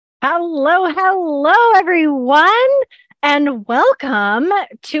Hello, everyone, and welcome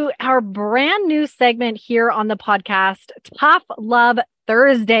to our brand new segment here on the podcast, Tough Love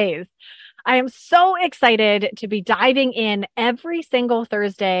Thursdays. I am so excited to be diving in every single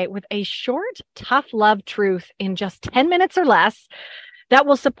Thursday with a short, tough love truth in just 10 minutes or less that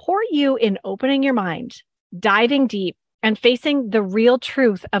will support you in opening your mind, diving deep, and facing the real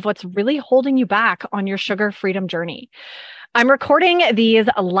truth of what's really holding you back on your sugar freedom journey. I'm recording these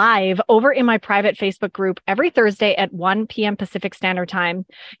live over in my private Facebook group every Thursday at 1 p.m. Pacific Standard Time.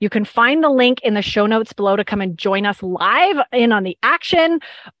 You can find the link in the show notes below to come and join us live in on the action,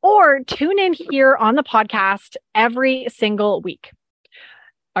 or tune in here on the podcast every single week.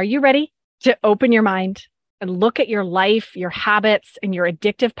 Are you ready to open your mind and look at your life, your habits, and your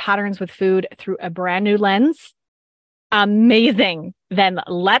addictive patterns with food through a brand new lens? Amazing. Then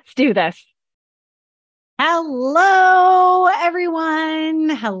let's do this. Hello, everyone.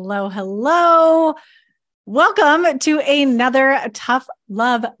 Hello. Welcome to another Tough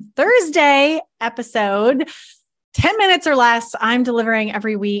Love Thursday episode. 10 minutes or less, I'm delivering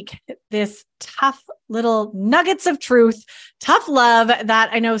every week this tough little nuggets of truth, tough love that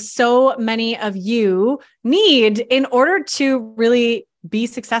I know so many of you need in order to really be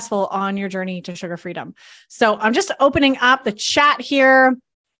successful on your journey to sugar freedom. So I'm just opening up the chat here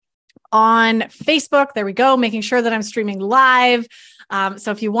on Facebook. There we go. Making sure that I'm streaming live.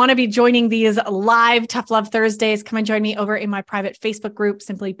 So if you want to be joining these live Tough Love Thursdays, come and join me over in my private Facebook group,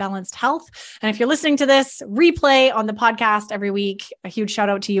 Simply Balanced Health. And if you're listening to this replay on the podcast every week, a huge shout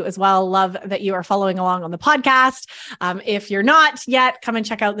out to you as well. Love that you are following along on the podcast. If you're not yet, come and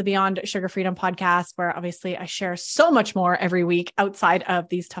check out the Beyond Sugar Freedom podcast, where obviously I share so much more every week outside of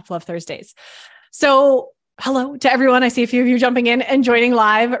these Tough Love Thursdays. So hello to everyone. I see a few of you jumping in and joining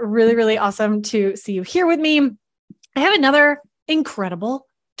live. Really awesome to see you here with me. I have another incredible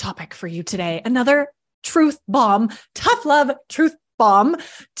topic for you today. Another truth bomb, tough love truth bomb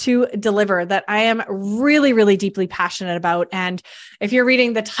to deliver that I am really deeply passionate about. And if you're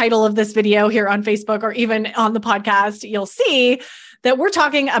reading the title of this video here on Facebook or even on the podcast, you'll see that we're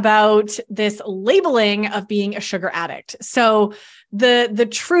talking about this labeling of being a sugar addict. So the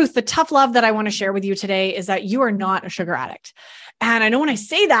truth, the tough love that I want to share with you today is that you are not a sugar addict. And I know when I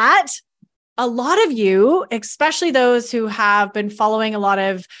say that, a lot of you, especially those who have been following a lot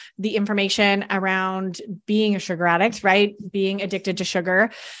of the information around being a sugar addict, right? Being addicted to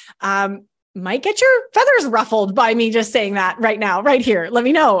sugar, might get your feathers ruffled by me just saying that right now, right here. Let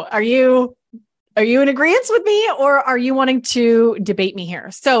me know. Are you in agreement with me, or are you wanting to debate me here?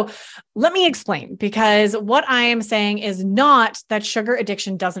 So let me explain, because what I am saying is not that sugar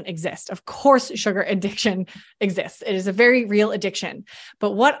addiction doesn't exist. Of course, sugar addiction exists. It is a very real addiction.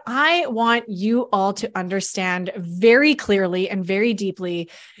 But what I want you all to understand very clearly and very deeply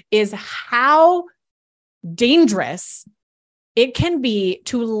is how dangerous it can be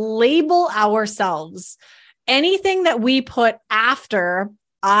to label ourselves. Anything that we put after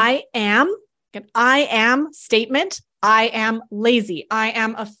I am statement, I am lazy, I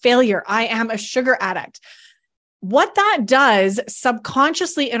am a failure, I am a sugar addict. What that does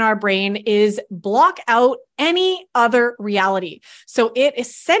subconsciously in our brain is block out any other reality. So it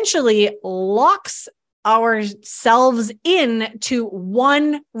essentially locks ourselves into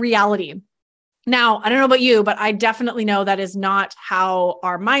one reality. Now, I don't know about you, but I definitely know that is not how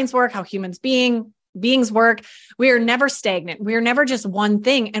our minds work, how beings work. We are never stagnant. We are never just one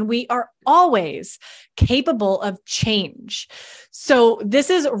thing, and we are always capable of change. So this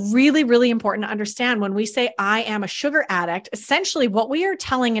is really important to understand. When we say I am a sugar addict, essentially what we are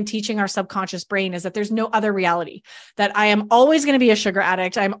telling and teaching our subconscious brain is that there's no other reality, that I am always going to be a sugar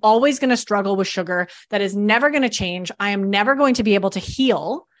addict. I'm always going to struggle with sugar. That is never going to change. I am never going to be able to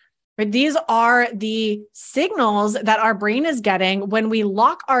heal. These are the signals that our brain is getting when we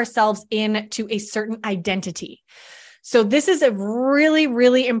lock ourselves into a certain identity. So this is a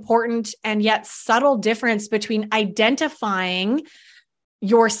really important and yet subtle difference between identifying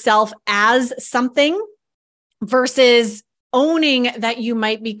yourself as something versus owning that you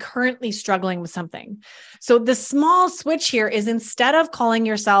might be currently struggling with something. So the small switch here is, instead of calling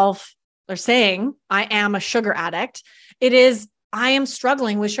yourself or saying, I am a sugar addict, it is, I am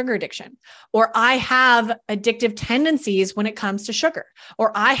struggling with sugar addiction, or I have addictive tendencies when it comes to sugar,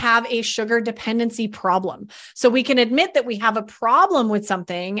 or I have a sugar dependency problem. So we can admit that we have a problem with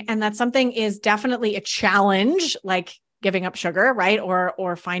something, and that something is definitely a challenge, like giving up sugar, right?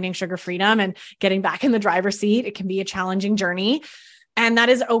 Or finding sugar freedom and getting back in the driver's seat. It can be a challenging journey, and that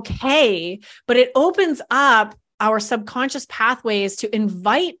is okay, but it opens up our subconscious pathways to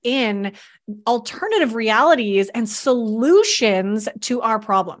invite in alternative realities and solutions to our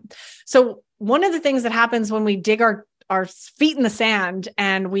problem. So one of the things that happens when we dig our feet in the sand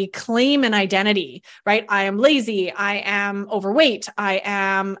and we claim an identity, right? I am lazy. I am overweight. I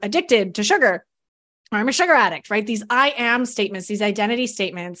am addicted to sugar. I'm a sugar addict, right? These I am statements, these identity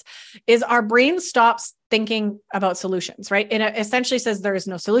statements, is our brain stops thinking about solutions, right? It essentially says there is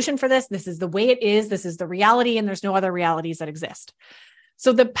no solution for this. This is the way it is. This is the reality, and there's no other realities that exist.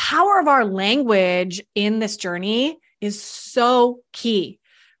 So the power of our language in this journey is so key,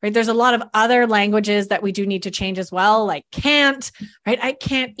 right? There's a lot of other languages that we do need to change as well, like can't, right? I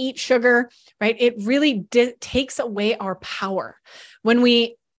can't eat sugar, right? It really takes away our power. When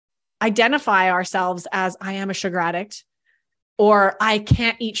we identify ourselves as I am a sugar addict or I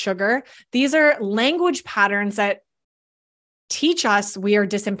can't eat sugar, these are language patterns that teach us we are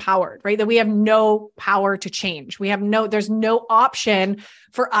disempowered, right? That we have no power to change. There's no option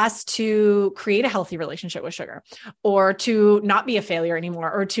for us to create a healthy relationship with sugar or to not be a failure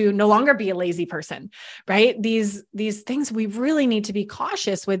anymore or to no longer be a lazy person, right? These things we really need to be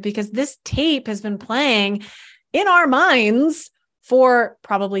cautious with because this tape has been playing in our minds for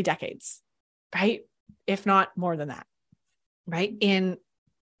probably decades, right? If not more than that, right? In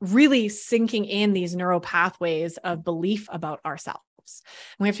really sinking in these neural pathways of belief about ourselves.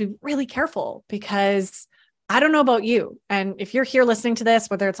 And we have to be really careful because I don't know about you. And if you're here listening to this,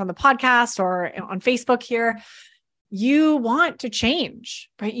 whether it's on the podcast or on Facebook here, you want to change,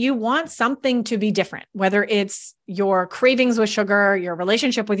 right? You want something to be different, whether it's your cravings with sugar, your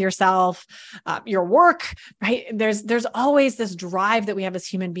relationship with yourself, your work, right? There's always this drive that we have as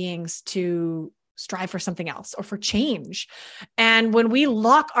human beings to strive for something else or for change. And when we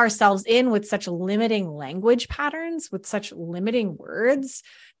lock ourselves in with such limiting language patterns, with such limiting words,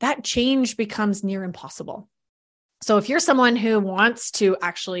 that change becomes near impossible. So if you're someone who wants to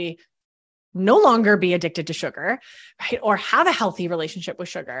actually no longer be addicted to sugar, right? Or have a healthy relationship with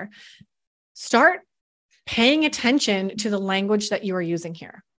sugar, start paying attention to the language that you are using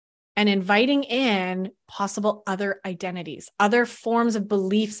here and inviting in possible other identities, other forms of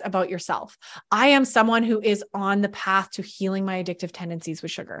beliefs about yourself. I am someone who is on the path to healing my addictive tendencies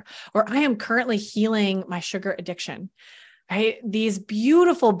with sugar, or I am currently healing my sugar addiction. Right? These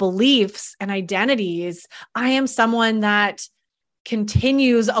beautiful beliefs and identities. I am someone that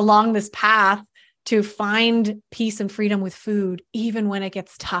continues along this path to find peace and freedom with food, even when it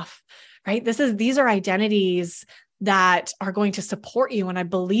gets tough, right? These are identities that are going to support you and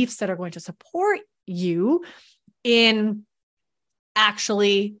beliefs that are going to support you in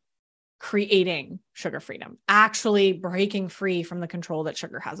actually creating sugar freedom, actually breaking free from the control that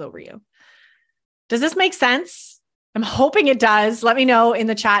sugar has over you. Does this make sense? I'm hoping it does. Let me know in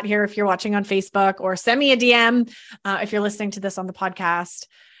the chat here if you're watching on Facebook, or send me a DM if you're listening to this on the podcast,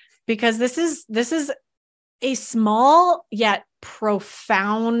 because this is a small yet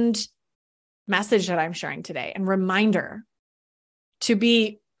profound message that I'm sharing today, and reminder to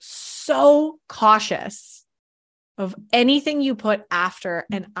be so cautious of anything you put after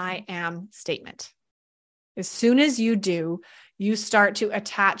an I am statement. As soon as you do, you start to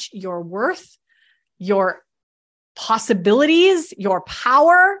attach your worth, your possibilities, your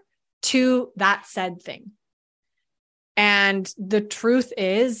power to that said thing. And the truth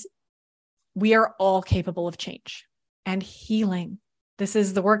is, we are all capable of change and healing. This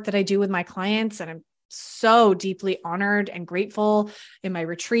is the work that I do with my clients, and I'm so deeply honored and grateful in my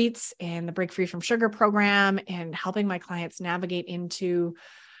retreats, in the Break Free from Sugar program, and helping my clients navigate into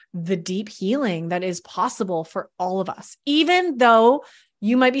the deep healing that is possible for all of us, even though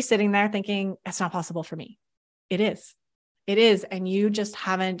you might be sitting there thinking, it's not possible for me. It is. It is. And you just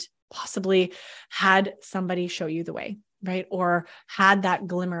haven't possibly had somebody show you the way, right? Or had that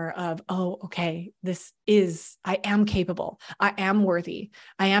glimmer of, oh, okay, I am capable. I am worthy.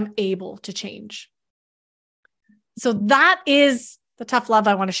 I am able to change. So that is the tough love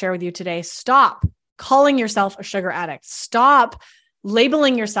I want to share with you today. Stop calling yourself a sugar addict. Stop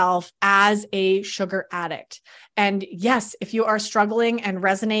labeling yourself as a sugar addict. And yes, if you are struggling and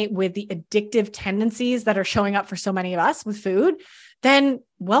resonate with the addictive tendencies that are showing up for so many of us with food, then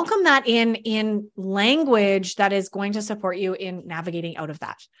welcome that in language that is going to support you in navigating out of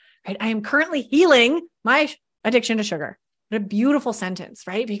that, right? I am currently healing my addiction to sugar. What a beautiful sentence,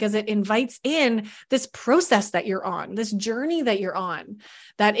 right? Because it invites in this process that you're on, this journey that you're on,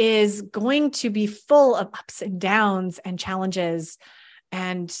 that is going to be full of ups and downs and challenges.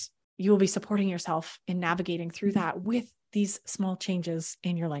 And you will be supporting yourself in navigating through that with these small changes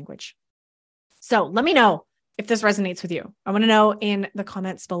in your language. So let me know if this resonates with you. I want to know in the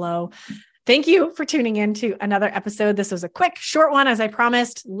comments below. Thank you for tuning in to another episode. This was a quick, short one, as I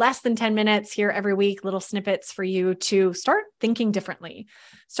promised, less than 10 minutes here every week, little snippets for you to start thinking differently,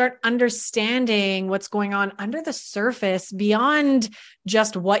 start understanding what's going on under the surface beyond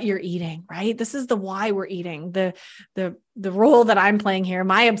just what you're eating, right? This is the why we're eating. The role that I'm playing here,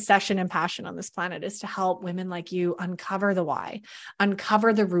 my obsession and passion on this planet is to help women like you uncover the why,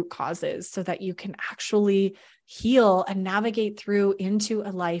 uncover the root causes so that you can actually heal and navigate through into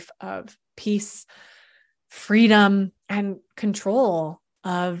a life of peace, freedom, and control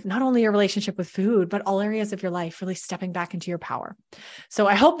of not only your relationship with food, but all areas of your life, really stepping back into your power. So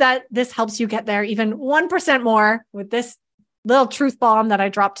I hope that this helps you get there even 1% more with this little truth bomb that I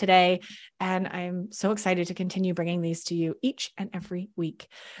dropped today. And I'm so excited to continue bringing these to you each and every week.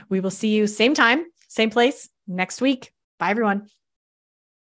 We will see you same time, same place next week. Bye, everyone.